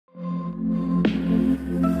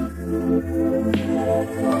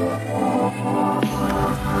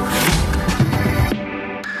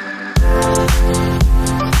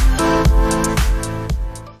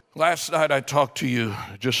Last night I talked to you,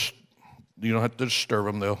 just, you don't have to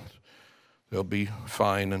disturb them. They'll be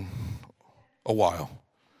fine in a while.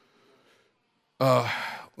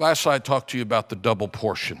 Last night I talked to you about the double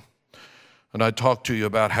portion. And I talked to you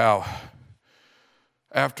about how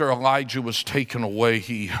after Elijah was taken away,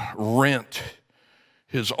 he rent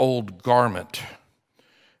his old garment.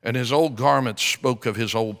 And his old garment spoke of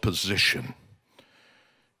his old position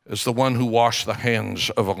as the one who washed the hands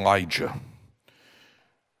of Elijah.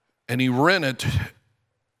 And he rent it,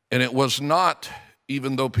 and it was not,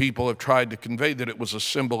 even though people have tried to convey that it was a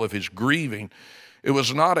symbol of his grieving, it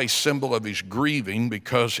was not a symbol of his grieving,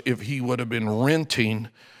 because if he would have been renting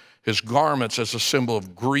his garments as a symbol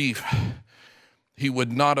of grief, he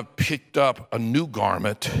would not have picked up a new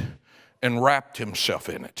garment and wrapped himself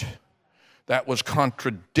in it. That was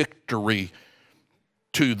contradictory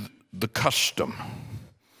to the custom.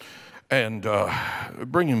 And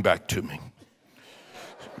bring him back to me.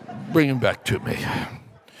 Bring him back to me.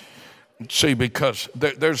 See, because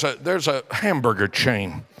there's a hamburger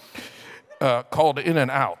chain called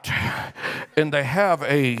In-N-Out, and they have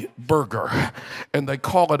a burger, and they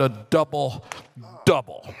call it a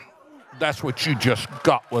double-double. That's what you just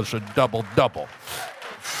got, was a double-double.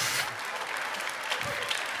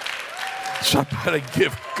 Somebody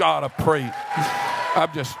give God a praise.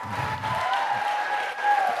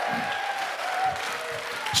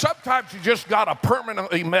 Sometimes you just got to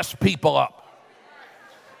permanently mess people up.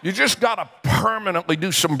 You just got to permanently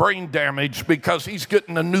do some brain damage, because he's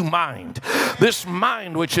getting a new mind. This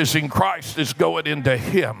mind which is in Christ is going into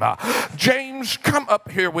him. James, come up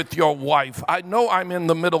here with your wife. I know I'm in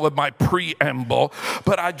the middle of my preamble,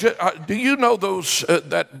 but do you know those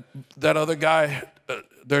that other guy?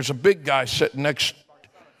 There's a big guy sitting next.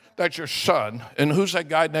 That's your son. And who's that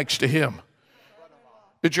guy next to him?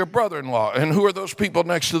 It's your brother-in-law. And who are those people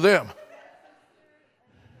next to them?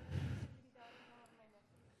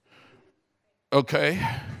 Okay.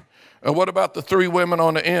 And what about the three women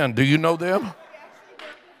on the end? Do you know them?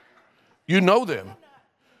 You know them.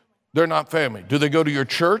 They're not family. Do they go to your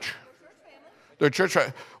church? They're church.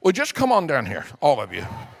 Well, just come on down here, all of you.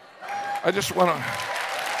 I just want to,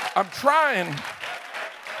 I'm trying.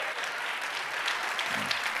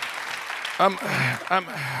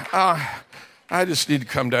 I just need to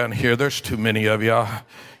come down here. There's too many of you. I'll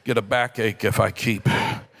get a backache if I keep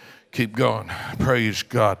going. Praise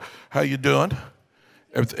God. How you doing?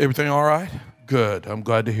 Everything all right? Good. I'm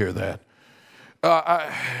glad to hear that.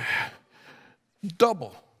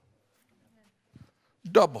 Double.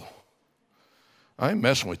 I ain't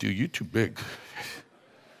messing with you. You too big.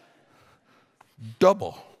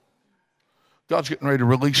 Double. God's getting ready to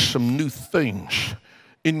release some new things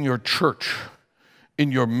in your church,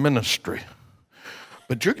 in your ministry.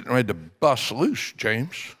 But you're getting ready to bust loose,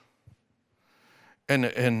 James.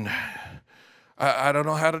 And I don't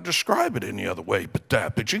know how to describe it any other way but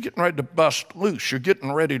that. But you're getting ready to bust loose. You're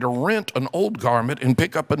getting ready to rent an old garment and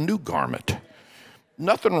pick up a new garment.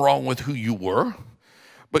 Nothing wrong with who you were,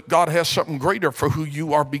 but God has something greater for who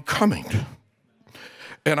you are becoming.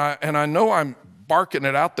 And I know I'm barking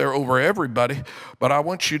it out there over everybody, but I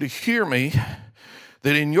want you to hear me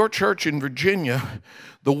that in your church in Virginia,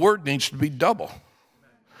 the word needs to be double.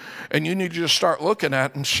 And you need to just start looking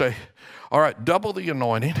at it and say, all right, double the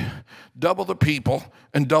anointing, double the people,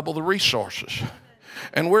 and double the resources.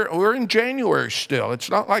 And we're in January still. It's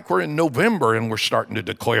not like we're in November and we're starting to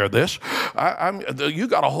declare this. You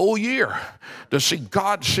got a whole year to see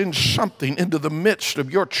God send something into the midst of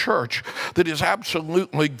your church that is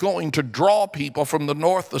absolutely going to draw people from the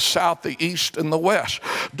north, the south, the east, and the west.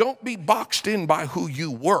 Don't be boxed in by who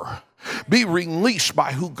you were. Be released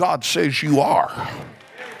by who God says you are.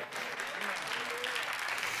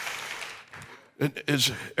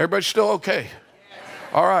 Is everybody still okay?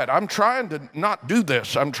 All right, I'm trying to not do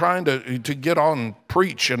this. I'm trying to get on and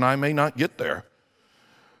preach, and I may not get there.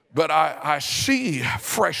 But I see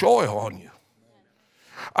fresh oil on you.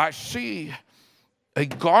 I see a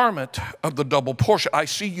garment of the double portion. I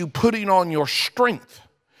see you putting on your strength.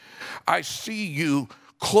 I see you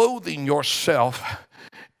clothing yourself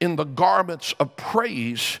in the garments of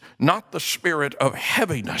praise, not the spirit of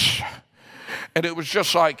heaviness. And it was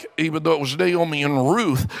just like, even though it was Naomi and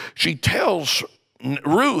Ruth, she tells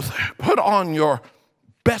Ruth, put on your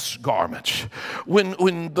best garments. When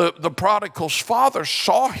the prodigal's father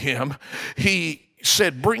saw him, he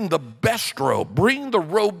said, bring the best robe. Bring the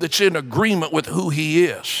robe that's in agreement with who he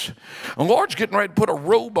is. And the Lord's getting ready to put a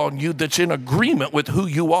robe on you that's in agreement with who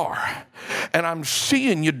you are. And I'm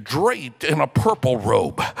seeing you draped in a purple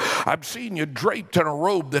robe. I'm seeing you draped in a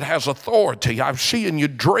robe that has authority. I'm seeing you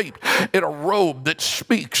draped in a robe that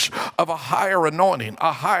speaks of a higher anointing,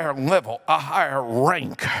 a higher level, a higher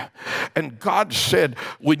rank. And God said,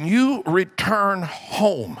 when you return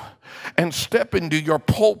home and step into your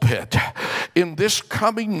pulpit in this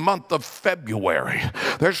coming month of February,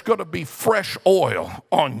 there's going to be fresh oil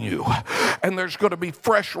on you, and there's going to be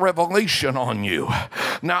fresh revelation on you.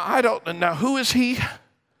 Now who is he?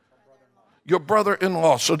 Your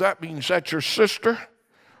brother-in-law. So that means that's your sister?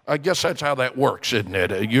 I guess that's how that works, isn't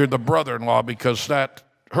it? You're the brother-in-law because that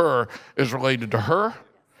her is related to her.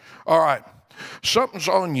 All right. Something's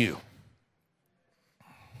on you.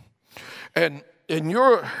 And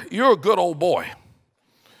you're a good old boy.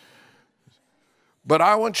 But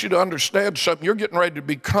I want you to understand something. You're getting ready to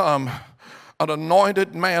become an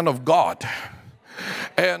anointed man of God.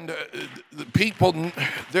 And the people,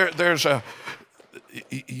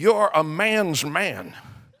 you're a man's man.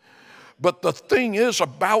 But the thing is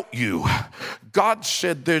about you, God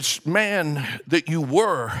said this man that you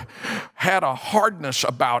were had a hardness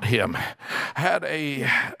about him, had a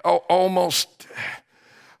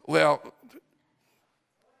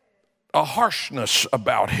harshness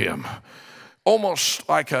about him, almost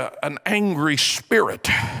like an angry spirit.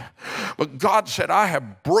 But God said, I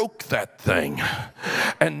have broke that thing,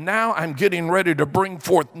 and now I'm getting ready to bring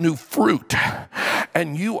forth new fruit.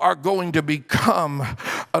 And you are going to become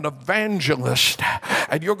an evangelist,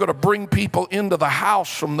 and you're going to bring people into the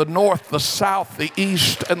house from the north, the south, the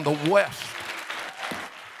east, and the west.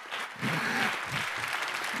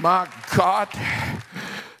 My God,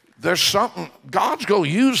 there's something, God's going to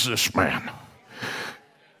use this man.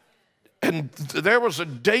 And there was a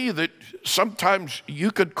day that sometimes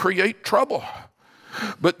you could create trouble.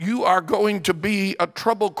 But you are going to be a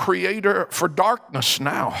trouble creator for darkness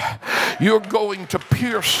now. You're going to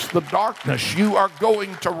pierce the darkness. You are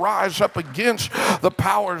going to rise up against the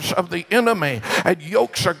powers of the enemy, and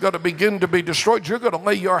yokes are going to begin to be destroyed. You're going to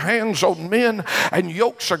lay your hands on men, and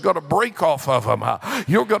yokes are going to break off of them.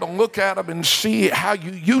 You're going to look at them and see how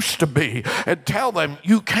you used to be and tell them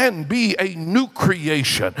you can be a new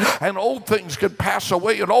creation, and old things can pass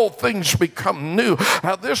away and old things become new.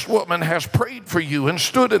 Now, this woman has prayed for you and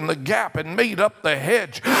stood in the gap and made up the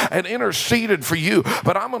hedge and interceded for you.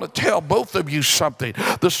 But I'm going to tell both of you something.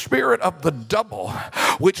 The spirit of the double,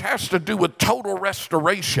 which has to do with total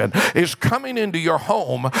restoration, is coming into your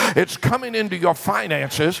home. It's coming into your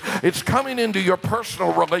finances. It's coming into your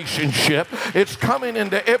personal relationship. It's coming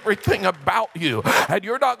into everything about you. And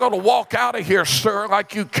you're not going to walk out of here, sir,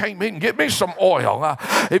 like you came in. Get me some oil.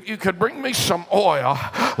 If you could bring me some oil.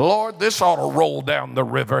 Lord, this ought to roll down the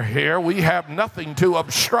river here. We have nothing to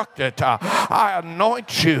obstruct it. I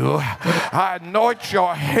anoint you. I anoint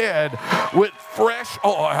your head with fresh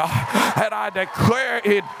oil, and I declare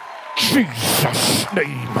in Jesus'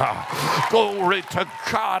 name. Glory to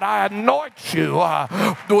God. I anoint you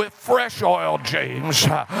with fresh oil, James.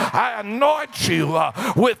 I anoint you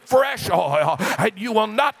with fresh oil, and you will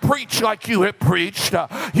not preach like you have preached.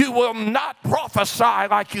 You will not prophesy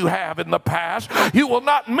like you have in the past. You will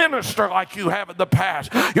not minister like you have in the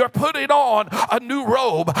past. You're putting on a new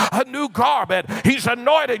robe, a new garment. He's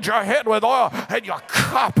anointed your head with oil, and your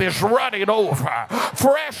cup is running over.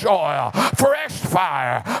 Fresh oil, fresh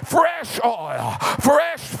fire, fresh oil,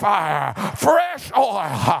 fresh fire, fresh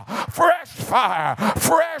oil, fresh fire,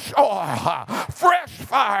 fresh oil, fresh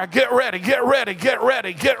fire. Get ready, get ready, get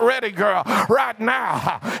ready, get ready, girl. Right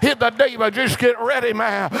now, in the name of just get ready,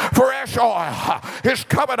 man. Fresh oil is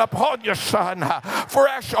coming upon you, son.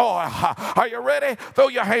 Fresh oil. Are you ready? Throw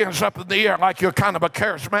your hands up in the air like you're kind of a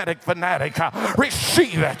charismatic fanatic.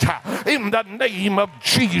 Receive it in the name of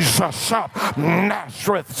Jesus of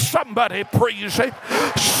Nazareth. Somebody praise him.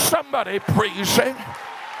 Somebody praise him.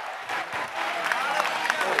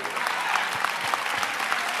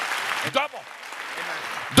 Double.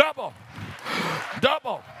 Double.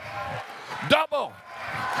 Double. Double.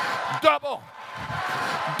 Double.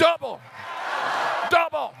 Double.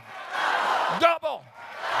 Double. Double.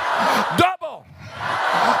 Double.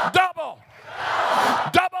 Double.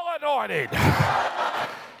 Double anointed.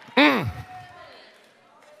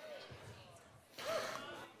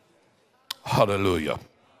 Hallelujah.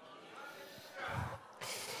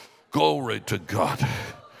 Glory to God.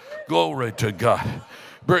 Glory to God.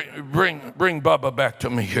 Bring Bubba back to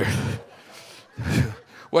me here.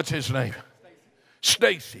 What's his name?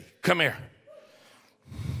 Stacy. Come here.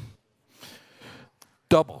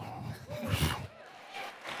 Double.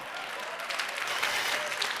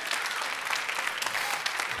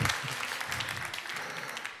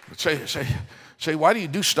 Say, why do you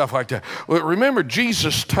do stuff like that? Well, remember,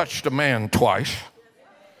 Jesus touched a man twice.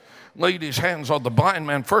 laid his hands on the blind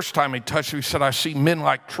man. First time he touched him, he said, I see men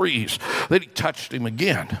like trees. Then he touched him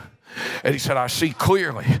again. And he said, I see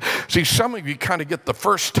clearly. See, some of you kind of get the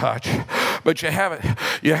first touch, but you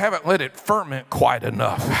haven't let it ferment quite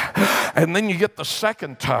enough. And then you get the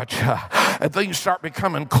second touch, and things start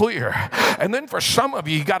becoming clear. And then for some of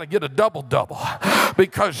you, you got to get a double-double,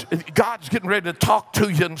 because God's getting ready to talk to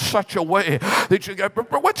you in such a way that you go,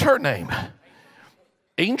 but what's her name?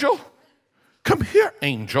 Angel? Come here,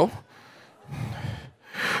 Angel.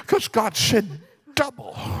 Because God said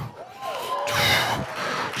double.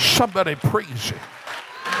 Somebody praise him.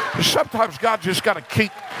 Sometimes God just got to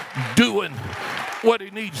keep doing what he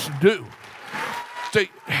needs to do. See,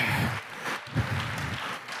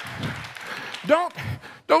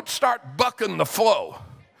 don't start bucking the flow.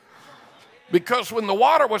 Because when the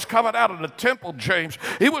water was coming out of the temple, James,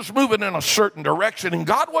 he was moving in a certain direction, and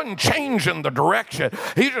God wasn't changing the direction.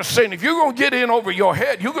 He's just saying, if you're going to get in over your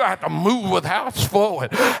head, you're going to have to move with how it's flowing.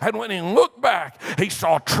 And when he looked back, he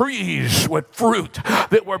saw trees with fruit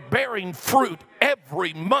that were bearing fruit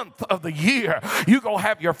every month of the year. You're going to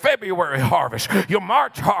have your February harvest, your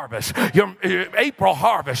March harvest, your April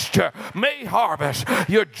harvest, your May harvest,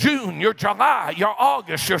 your June, your July, your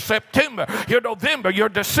August, your September, your November, your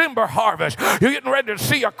December harvest. You're getting ready to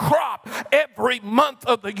see a crop every month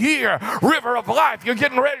of the year. River of Life, you're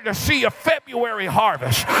getting ready to see a February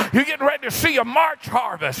harvest. You're getting ready to see a March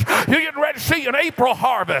harvest. You're getting ready to see an April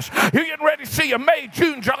harvest. You're getting ready to see a May,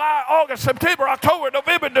 June, July, August, September, October,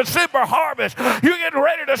 November, December harvest. You're getting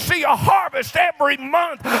ready to see a harvest every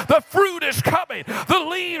month. The fruit is coming. The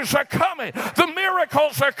leaves are coming. The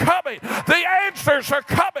miracles are coming. The answers are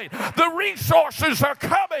coming. The resources are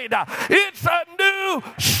coming. It's a new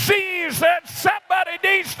season. Somebody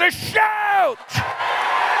needs to shout.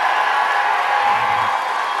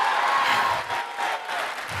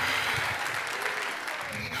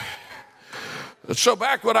 So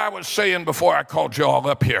back what I was saying before I called you all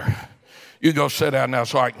up here. You go sit down now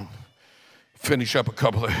so I can finish up a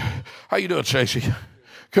couple of. How you doing, Stacy?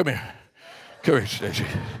 Come here. Come here, Stacy.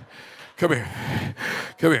 Come here.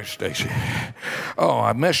 Come here, Stacy. Oh,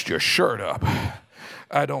 I messed your shirt up.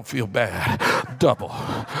 I don't feel bad. Double.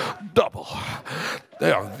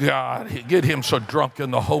 Oh, God, get him so drunk in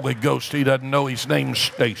the Holy Ghost he doesn't know his name's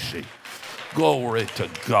Stacy. Glory to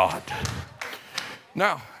God.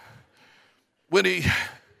 Now, when he,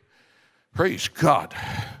 praise God.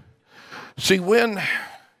 See, when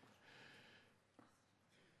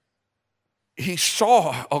he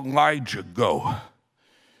saw Elijah go,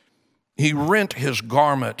 he rent his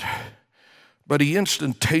garment, but he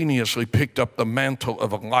instantaneously picked up the mantle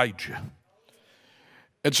of Elijah.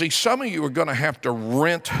 And see, some of you are going to have to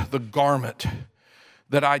rent the garment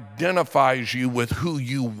that identifies you with who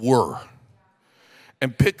you were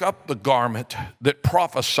and pick up the garment that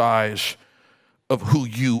prophesies of who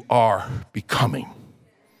you are becoming.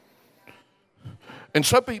 And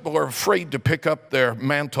some people are afraid to pick up their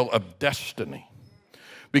mantle of destiny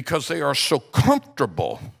because they are so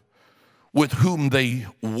comfortable with whom they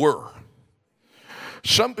were.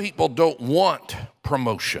 Some people don't want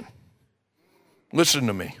promotion. Listen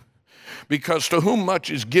to me. Because to whom much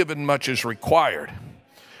is given, much is required.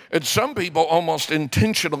 And some people almost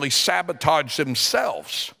intentionally sabotage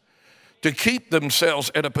themselves to keep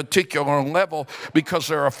themselves at a particular level because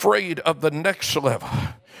they're afraid of the next level.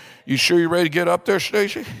 You sure you're ready to get up there,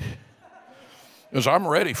 Stacy? Because I'm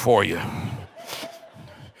ready for you.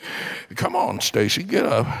 Come on, Stacy, get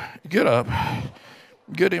up. Get up.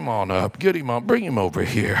 Get him on up. Get him on. Bring him over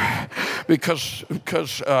here. Because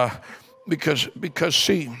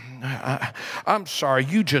see, I'm sorry,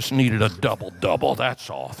 you just needed a double.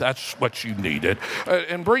 That's all. That's what you needed.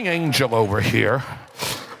 And bring Angel over here.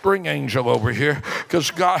 Bring Angel over here, because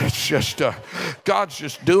God's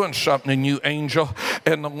just doing something in you, Angel.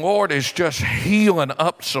 And the Lord is just healing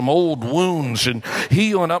up some old wounds and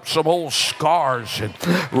healing up some old scars and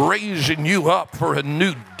raising you up for a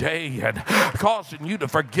new day and causing you to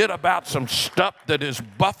forget about some stuff that has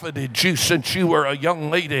buffeted you since you were a young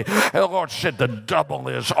lady. And the Lord said the double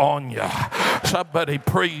is on you. Somebody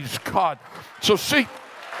praise God. So see,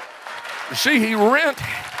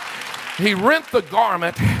 he rent the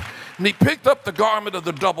garment, and he picked up the garment of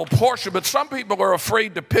the double portion. But some people are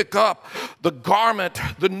afraid to pick up the garment,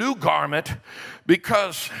 the new garment,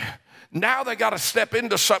 because now they got to step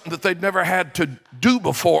into something that they've never had to do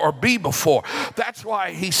before or be before. That's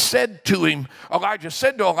why he said to him, Elijah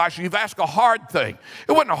said to Elisha, you've asked a hard thing.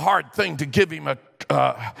 It wasn't a hard thing to give him a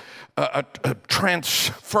a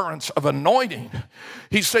transference of anointing.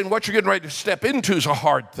 He's saying what you're getting ready to step into is a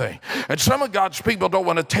hard thing. And some of God's people don't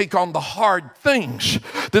want to take on the hard things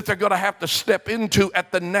that they're going to have to step into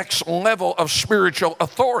at the next level of spiritual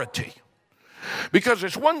authority. Because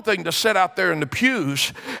it's one thing to sit out there in the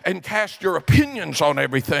pews and cast your opinions on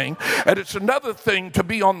everything, and it's another thing to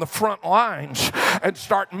be on the front lines and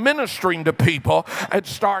start ministering to people and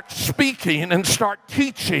start speaking and start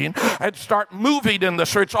teaching and start moving in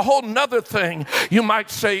this. It's a whole nother thing, you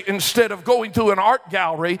might say, instead of going to an art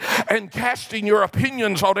gallery and casting your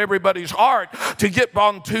opinions on everybody's art, to get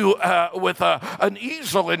onto with an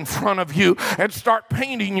easel in front of you and start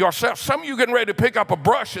painting yourself. Some of you getting ready to pick up a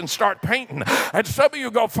brush and start painting. And some of you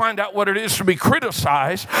are going to find out what it is to be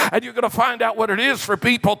criticized, and you're going to find out what it is for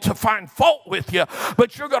people to find fault with you.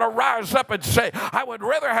 But you're going to rise up and say, I would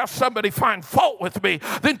rather have somebody find fault with me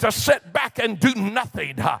than to sit back and do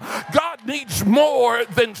nothing. God needs more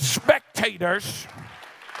than spectators.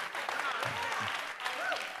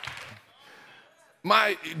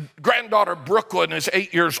 My granddaughter Brooklyn is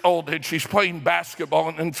 8 years old, and she's playing basketball,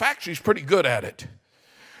 and in fact, she's pretty good at it.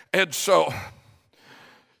 And so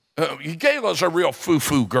Gayla's a real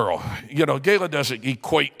foo-foo girl. You know, Gayla doesn't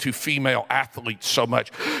equate to female athletes so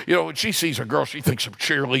much. You know, when she sees a girl, she thinks of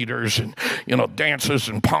cheerleaders and, you know, dances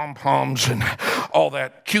and pom-poms and all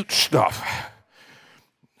that cute stuff.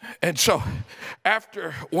 And so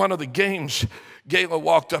after one of the games, Gayla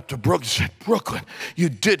walked up to Brooke and said, Brooklyn, you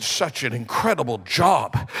did such an incredible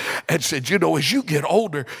job. And said, you know, as you get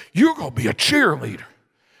older, you're going to be a cheerleader.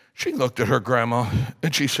 She looked at her grandma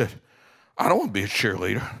and she said, I don't want to be a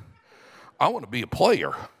cheerleader. I want to be a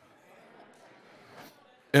player.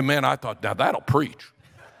 And man, I thought, now that'll preach.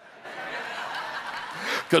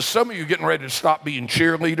 Because some of you are getting ready to stop being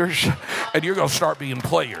cheerleaders and you're going to start being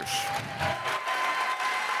players.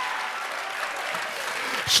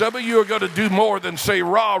 Some of you are going to do more than say,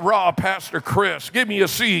 rah, rah, Pastor Chris. Give me a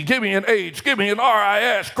C, give me an H, give me an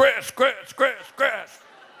RIS, Chris.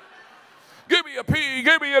 Give me a P,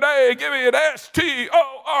 give me an A, give me an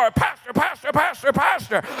STOR,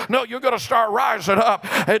 pastor. No, you're going to start rising up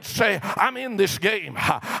and say, I'm in this game.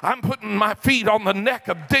 I'm putting my feet on the neck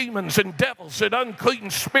of demons and devils and unclean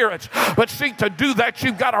spirits. But see, to do that,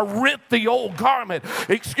 you've got to rent the old garment.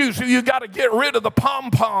 Excuse me, you got to get rid of the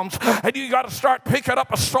pom-poms and you got to start picking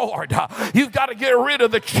up a sword. You've got to get rid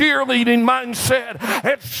of the cheerleading mindset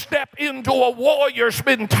and step into a warrior's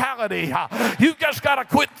mentality. You just got to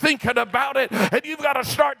quit thinking about it. And you've got to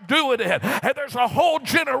start doing it. And there's a whole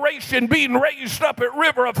generation being raised up at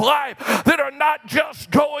River of Life that are not just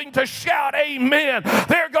going to shout amen.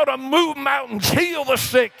 They're going to move mountains, heal the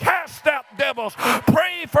sick, cast out devils,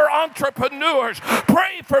 pray for entrepreneurs,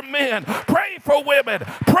 pray for men, pray for women,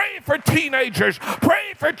 pray for teenagers,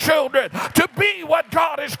 pray for children to be what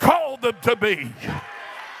God has called them to be.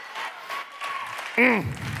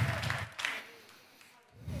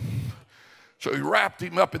 So he wrapped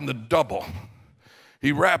him up in the double.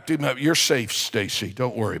 He wrapped him up. You're safe, Stacy.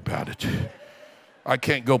 Don't worry about it. I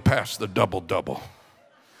can't go past the double-double.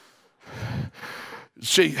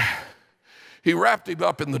 See, he wrapped him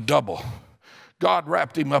up in the double. God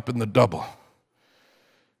wrapped him up in the double.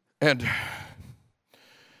 And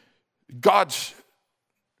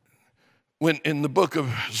when in the book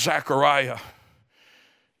of Zechariah,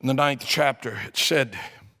 in the 9th chapter, it said,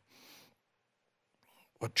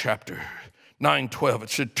 what chapter? 9:12, it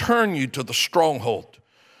said, turn you to the stronghold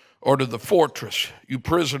or to the fortress, you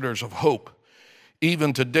prisoners of hope.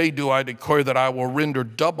 Even today do I declare that I will render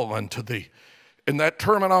double unto thee. And that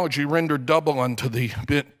terminology, render double unto thee,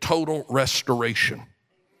 meant total restoration.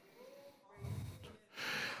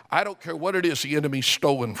 I don't care what it is the enemy's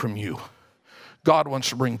stolen from you. God wants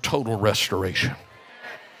to bring total restoration.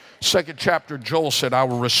 2nd chapter, Joel said, I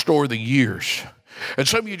will restore the years. And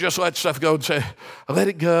some of you just let stuff go and say, let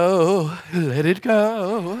it go, let it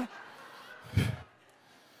go.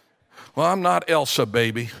 Well, I'm not Elsa,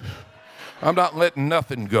 baby. I'm not letting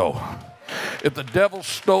nothing go. If the devil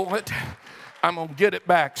stole it, I'm going to get it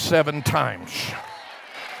back 7 times.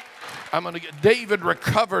 David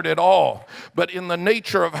recovered it all. But in the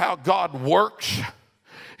nature of how God works,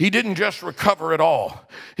 he didn't just recover it all.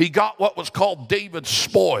 He got what was called David's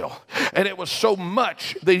spoil. And it was so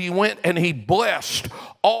much that he went and he blessed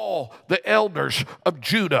all the elders of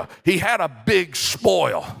Judah. He had a big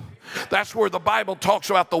spoil. That's where the Bible talks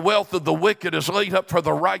about the wealth of the wicked is laid up for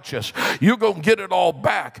the righteous. You're going to get it all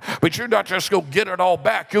back, but you're not just going to get it all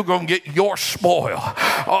back. You're going to get your spoil.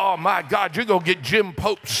 Oh, my God, you're going to get Jim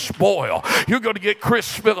Pope's spoil. You're going to get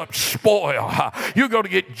Chris Phillips' spoil. You're going to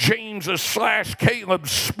get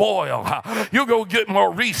James/Caleb's spoil. You're going to get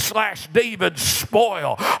Maurice/David's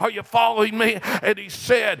spoil. Are you following me? And he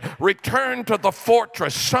said, return to the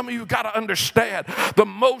fortress. Some of you got to understand the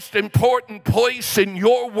most important place in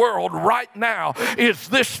your world right now is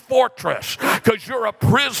this fortress, because you're a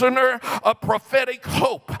prisoner of prophetic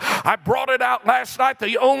hope. I brought it out last night.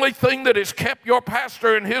 The only thing that has kept your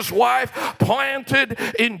pastor and his wife planted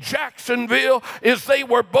in Jacksonville is they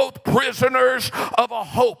were both prisoners of a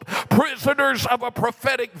hope, prisoners of a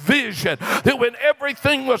prophetic vision, that when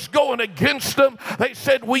everything was going against them, they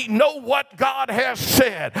said, we know what God has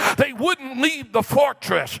said. They wouldn't leave the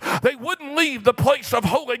fortress. They wouldn't leave the place of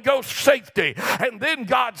Holy Ghost safety. And then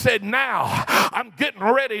God said, now I'm getting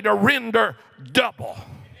ready to render double.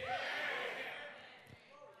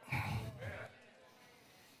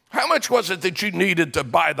 How much was it that you needed to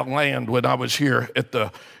buy the land when I was here at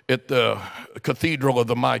the Cathedral of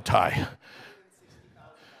the Mai Tai?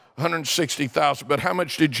 $160,000. But how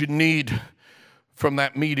much did you need from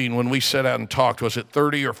that meeting when we sat out and talked? Was it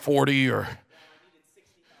 30 or 40 or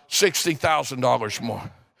 $60,000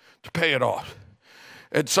 more to pay it off?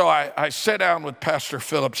 And so I sat down with Pastor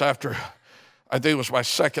Phillips after, I think it was my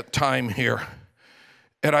second time here,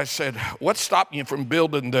 and I said, what's stopping you from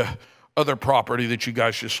building the other property that you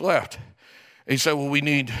guys just left? And he said, well, we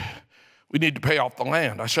need to pay off the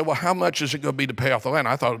land. I said, well, how much is it going to be to pay off the land?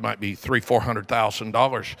 I thought it might be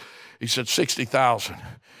 $300,000-$400,000. He said, $60,000.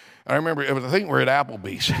 I remember, I think we're at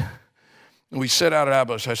Applebee's. And we sat out at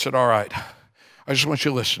Applebee's. I said, all right, I just want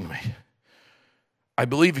you to listen to me. I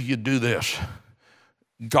believe if you do this,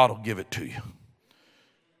 God will give it to you.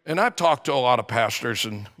 And I've talked to a lot of pastors,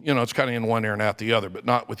 and, you know, it's kind of in one ear and out the other, but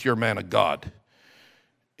not with your man of God.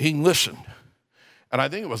 He listened. And I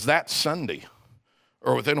think it was that Sunday,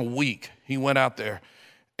 or within a week, he went out there,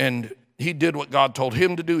 and he did what God told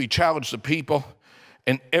him to do. He challenged the people,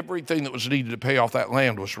 and everything that was needed to pay off that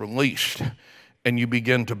land was released, and you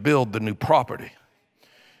begin to build the new property.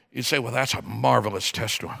 You say, well, that's a marvelous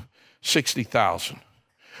testimony. $60,000.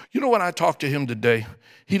 You know, when I talked to him today,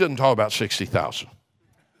 he doesn't talk about $60,000.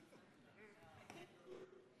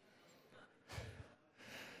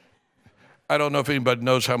 I don't know if anybody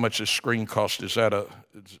knows how much this screen cost. Is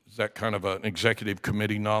that kind of an executive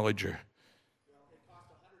committee knowledge? Or? It cost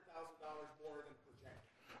 $100,000 more than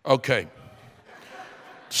projected. Okay.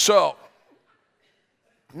 So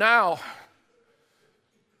now,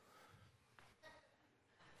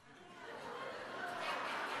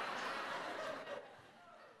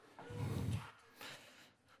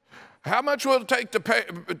 how much will it take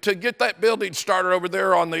to get that building started over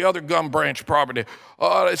there on the other Gum Branch property?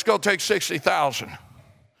 It's going to take $60,000.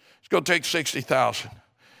 It's going to take $60,000.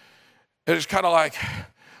 And it's kind of like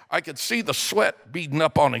I could see the sweat beading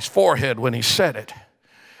up on his forehead when he said it.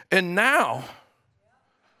 And now,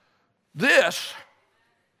 this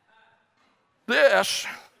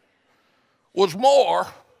was more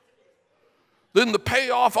than the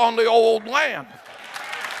payoff on the old land.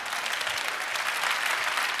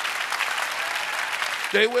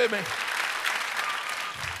 Stay with me.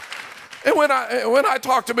 And when I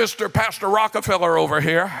talk to Pastor Rockefeller over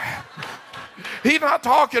here, he's not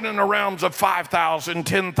talking in the realms of 5,000,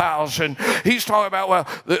 10,000. He's talking about, well,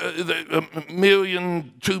 the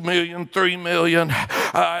million, 2 million, 3 million.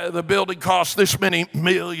 The building costs this many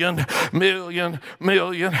million. And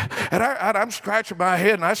I'm scratching my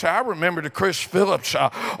head, and I say, I remember the Chris Phillips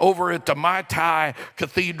over at the Mai Tai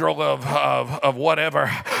Cathedral of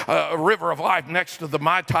whatever, River of Life next to the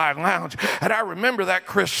Mai Tai Lounge. And I remember that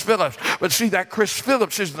Chris Phillips. But see, that Chris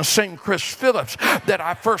Phillips isn't the same Chris Phillips that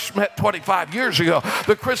I first met 25 years ago.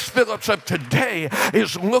 The Chris Phillips of today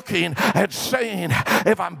is looking and saying,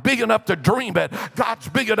 if I'm big enough to dream it, God's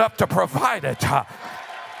big enough to provide it.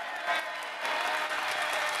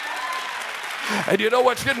 And you know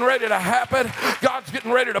what's getting ready to happen? God's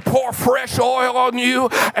getting ready to pour fresh oil on you,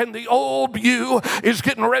 and the old you is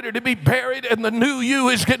getting ready to be buried, and the new you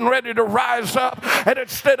is getting ready to rise up. And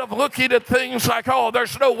instead of looking at things like, oh,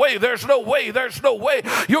 there's no way,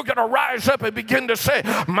 you're going to rise up and begin to say,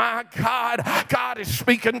 my God, God is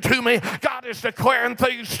speaking to me. God is declaring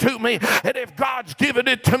things to me. And if God's given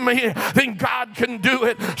it to me, then God can do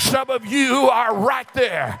it. Some of you are right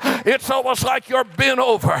there. It's almost like you're bent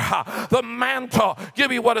over. The mantle.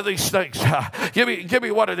 Give me one of these things. Give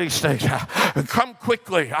me one of these things. Come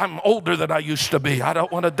quickly. I'm older than I used to be. I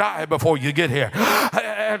don't want to die before you get here.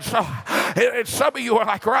 And so And some of you are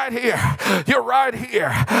like right here. You're right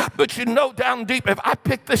here. But you know down deep, if I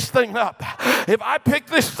pick this thing up, I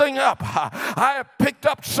have picked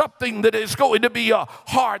up something that is going to be a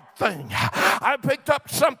hard thing. I picked up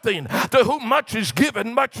something to whom much is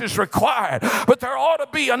given, much is required. But there ought to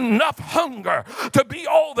be enough hunger to be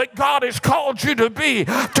all that God has called you to be,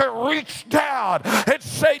 to reach down and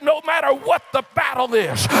say, no matter what the battle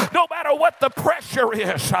is, no matter what the pressure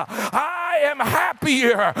is, I am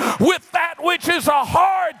happier with that which is a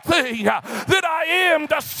hard thing than I am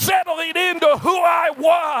to settling into who I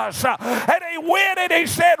was. And he went and he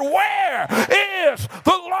said, where is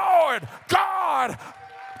the Lord God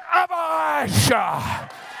of Elijah?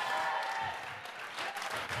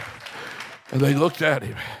 And they looked at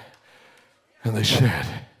him and they said,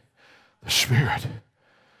 the spirit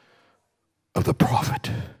of the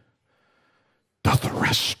prophet doth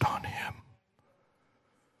rest on him.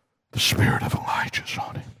 The spirit of Elijah's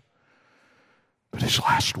on him. But his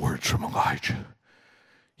last words from Elijah,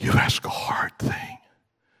 you ask a hard thing.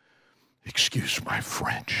 Excuse my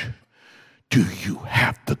French. Do you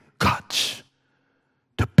have the guts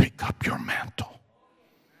to pick up your mantle?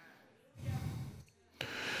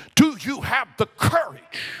 Do you have the courage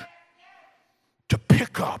to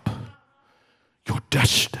pick up your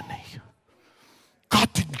destiny?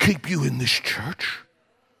 God didn't keep you in this church.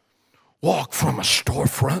 Walk from a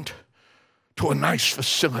storefront to a nice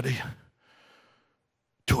facility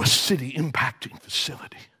to a city impacting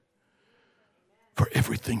facility for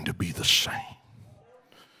everything to be the same.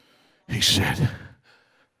 He said,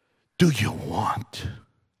 do you want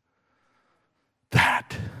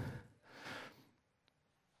that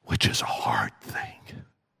which is a hard thing?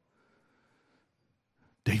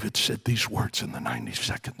 David said these words in the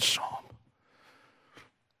 92nd Psalm.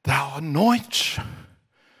 Thou anointest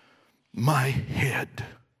my head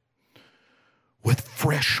with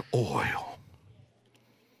fresh oil.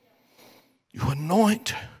 You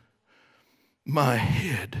anoint my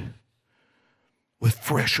head with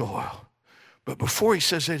fresh oil. But before he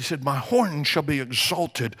says that, he said, my horn shall be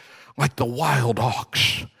exalted like the wild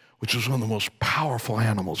ox, which is one of the most powerful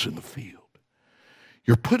animals in the field.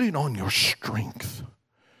 You're putting on your strength.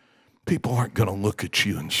 People aren't going to look at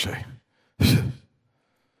you and say, they're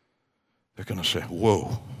going to say,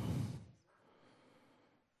 whoa.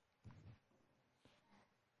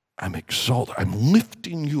 I'm exalted. I'm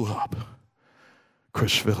lifting you up.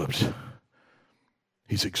 Chris Phillips,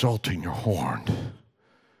 he's exalting your horn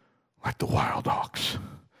like the wild ox.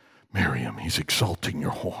 Miriam, he's exalting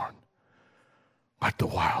your horn like the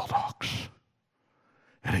wild ox.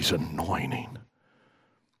 And he's anointing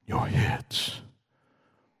your heads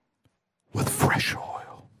with fresh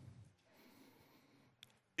oil.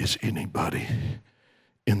 Is anybody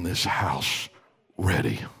in this house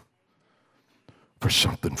ready for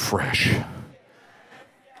something fresh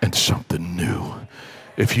and something new?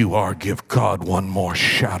 If you are, give God one more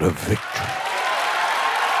shout of victory.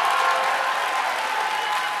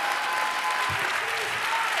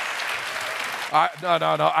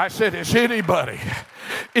 No. I said, is anybody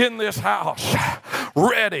in this house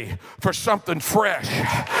ready for something fresh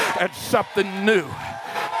and something new?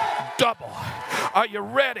 Double. Are you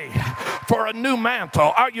ready for a new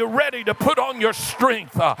mantle? Are you ready to put on your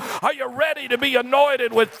strength? Are you ready to be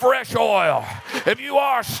anointed with fresh oil? If you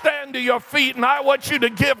are, stand to your feet, and I want you to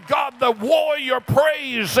give God the warrior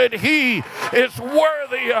praise that He is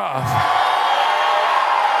worthy of.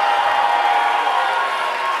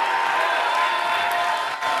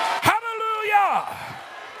 Hallelujah!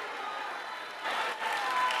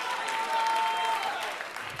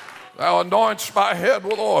 Thou anointest my head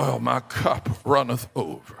with oil, my cup runneth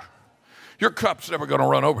over. Your cup's never going to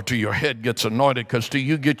run over till your head gets anointed, because till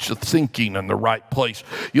you get your thinking in the right place,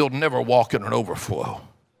 you'll never walk in an overflow.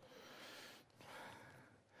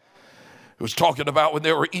 It was talking about when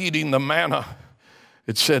they were eating the manna.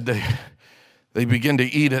 It said they began to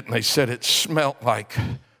eat it, and they said it smelled like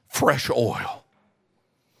fresh oil.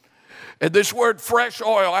 And this word fresh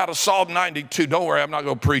oil out of Psalm 92, don't worry, I'm not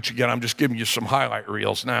going to preach again. I'm just giving you some highlight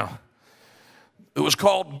reels now. It was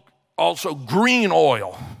called also green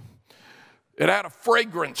oil. It had a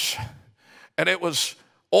fragrance, and it was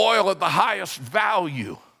oil of the highest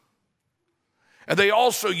value. And they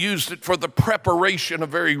also used it for the preparation of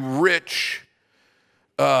very rich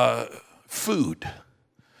food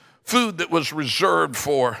that was reserved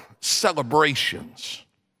for celebrations.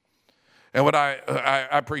 And when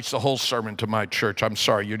I preached the whole sermon to my church, I'm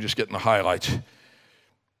sorry, you're just getting the highlights.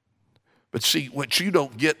 But see, what you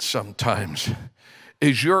don't get sometimes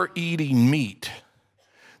is you're eating meat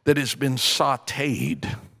that has been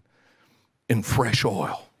sauteed in fresh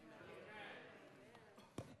oil.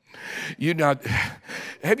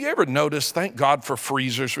 Have you ever noticed, thank God for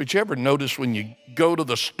freezers, but you ever notice when you go to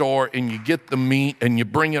the store and you get the meat and you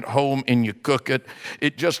bring it home and you cook it,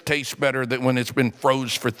 it just tastes better than when it's been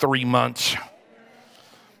froze for 3 months?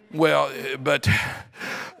 Well,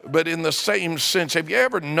 but in the same sense, have you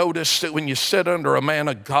ever noticed that when you sit under a man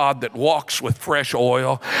of God that walks with fresh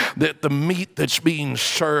oil, that the meat that's being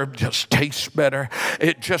served just tastes better?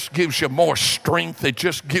 It just gives you more strength. It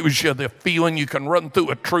just gives you the feeling you can run through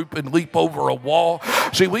a troop and leap over a wall.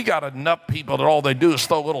 See, we got enough people that all they do is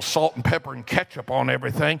throw a little salt and pepper and ketchup on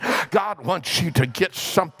everything. God wants you to get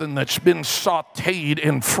something that's been sauteed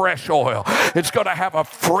in fresh oil. It's going to have a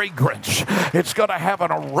fragrance. It's going to have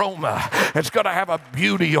an aroma. It's going to have a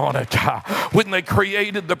beauty on it. When they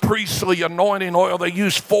created the priestly anointing oil, they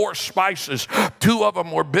used 4 spices. 2 of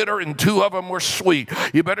them were bitter and 2 of them were sweet.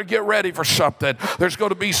 You better get ready for something. There's going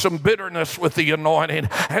to be some bitterness with the anointing,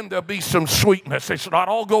 and there'll be some sweetness. It's not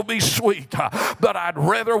all going to be sweet, but I'd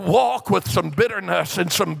rather walk with some bitterness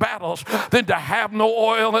and some battles than to have no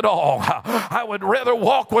oil at all. I would rather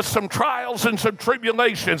walk with some trials and some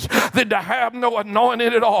tribulations than to have no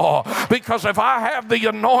anointing at all, because if I have the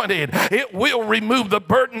anointing, it will remove the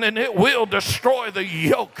burden and it will destroy the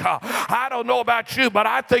yoke. I don't know about you, but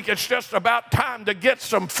I think it's just about time to get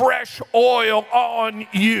some fresh oil on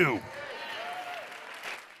you.